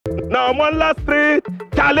Now Omonla Street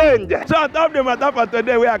challenge. So on top of the matter for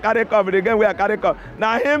today, we are carry come again. We are carry come.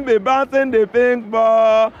 Now him be bouncing the ping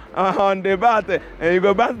ball on the bat, and you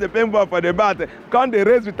go bounce the ping ball for the bat. Come the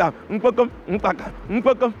race with him.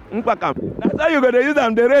 That's how you go to use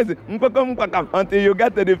them. The race until you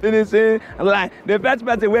get to the finishing line. The first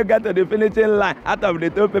person will get to the finishing line out of the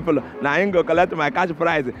two people. Now I go collect my cash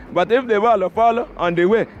prize. But if the ball fall on the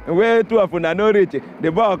way, where two of them no reach, the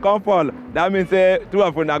ball can't fall. That means two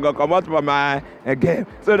of them go come out for my game.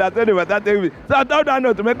 So that's what the matter take me. So I thought that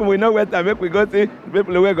note to make we know where to make we go see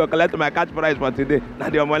people who will go collect my cash prize for today. Now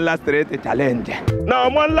the Omonla Street challenge. Now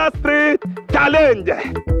Omonla Street challenge.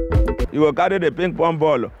 You will carry the ping pong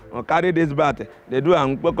ball or carry this bat. They do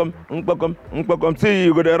see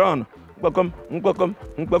you go to run.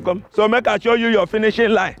 So make I show you your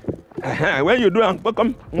finishing line. When you do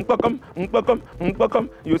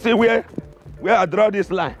you see where I draw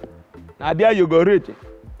this line. Now there you go reach.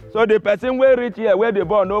 So the person will reach here where the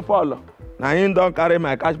ball no follow. Now him don't carry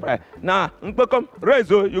my cash prize. Now raise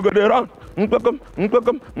you go to run. Till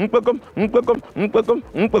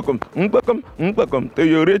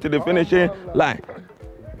you reach the finishing line.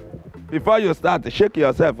 Before you start, shake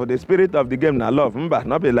yourself for the spirit of the game. Now love, remember,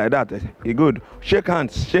 not be like that. It's good. Shake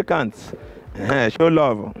hands, shake hands. Show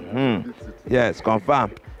love. Yes,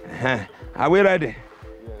 confirm. Are we ready?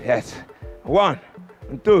 Yes. 1,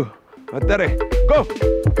 2, 3, go.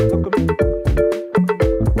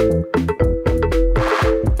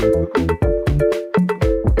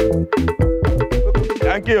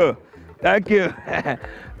 Thank you. Thank you.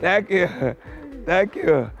 Thank you. Thank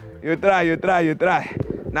you. You try.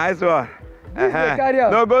 Nice one.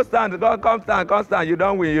 No, go stand. Come stand. You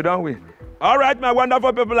don't win. All right, my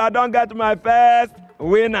wonderful people, I don't get my first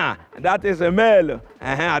winner. That is a male.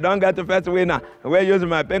 I don't get the first winner. We're using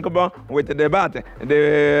my ping pong with the bat.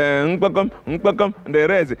 The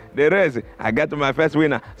race. I get my first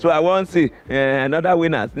winner. So I won't see another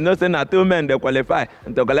winner. You know, say 2 men they qualify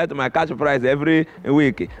to collect my cash prize every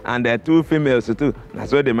week, and 2 females too.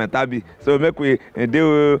 That's what they might be. So make we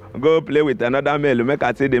go play with another male. Make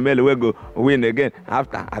I see the male will go win again.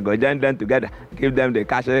 After I go join them together, give them the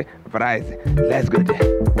cash prize. Let's go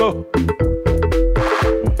there. Go.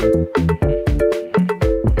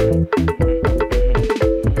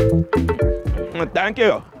 Thank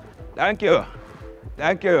you.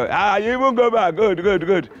 You even go back.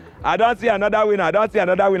 Good. I don't see another winner.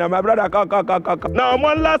 My brother, come. Now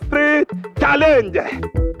Omonla Street challenge.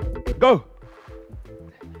 Go.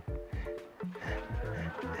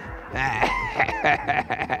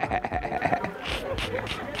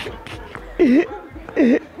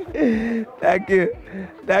 Thank you.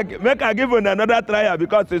 Make I give you another trial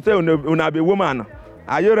because you say una be woman.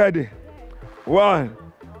 Are you ready? 1,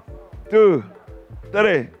 2,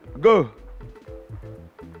 3, go.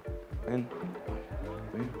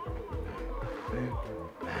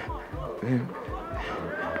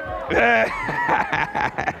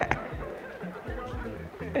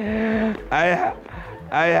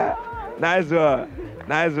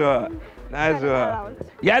 Nice one.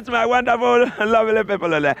 Yes, my wonderful, lovely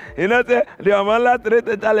people. You know, say, the Omonla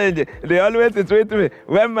Street challenge, they always treat me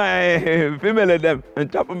when my female them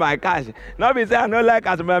and chop my cash. Not be say I don't like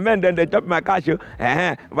as my men, then they chop my cash.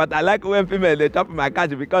 But I like when female they chop my cash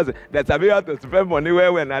because they sabi how to spend money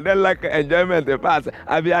well when I don't like enjoyment they pass.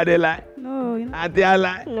 I be they like. No, you know. Auntie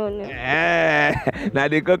Allah? No. Now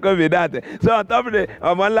the cocoa be that. So on top of the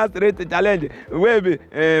Omonla Street challenge, we be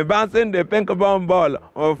bouncing the ping pong ball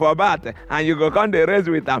for bat, and you go come the race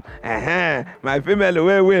with them. My female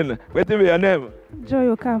will win. What is your name?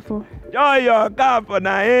 Joy Okafor. Joy Okafor.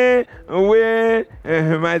 Now win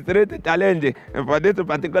my street challenge for this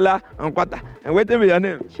particular quarter. And what is your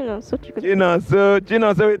name? Chinonso.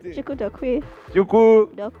 Chinonso. Chiku Dokwe.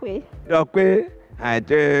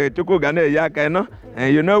 Chuku Gane Yaka, no?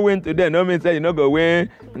 And you know win today, no means say you know go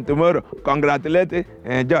win tomorrow. Congratulate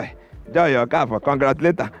Joy Okafor.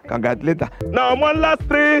 Congratulate. Now Omonla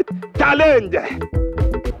Street challenge.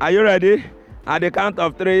 Are you ready? At the count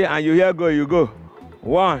of 3 and you hear go, you go.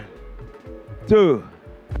 1, 2,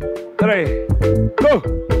 3, go.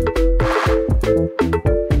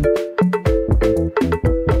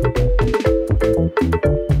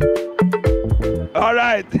 All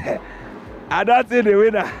right. I don't see the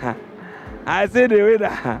winner. I see the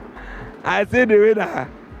winner.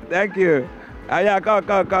 Thank you. Yeah, come.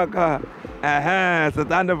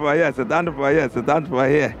 Stand for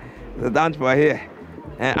here.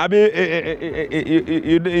 Abi,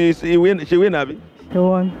 she win, Abi? She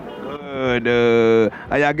won. Good.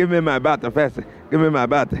 Yeah, give me my bat first. Give me my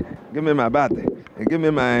bat. Give me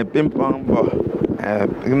my ping pong ball.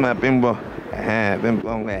 Give me my ping ball. Ping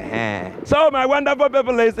Pong. So my wonderful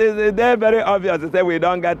people, it's very obvious to say we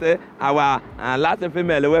don't get our last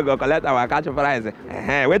female. We go collect our cash prize.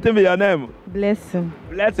 What be your name? Blessing.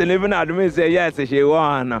 Blessing. Even admit say yes, she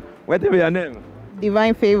won. What be your name?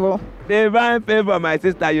 Divine favor. Divine favor, my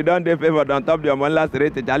sister. You don't do favor. Don't top the Omonla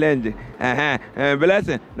Street challenge.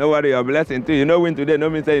 Blessing. No worry, your blessing too. You know win today. No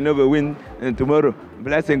mean say you no go win tomorrow.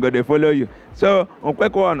 Blessing go they follow you. So on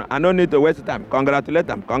quick one, I don't need to waste time. Congratulate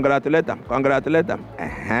them. Congratulate them. Congratulate them.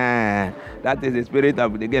 That is the spirit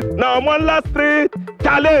of the game. Now Omonla Street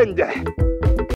challenge.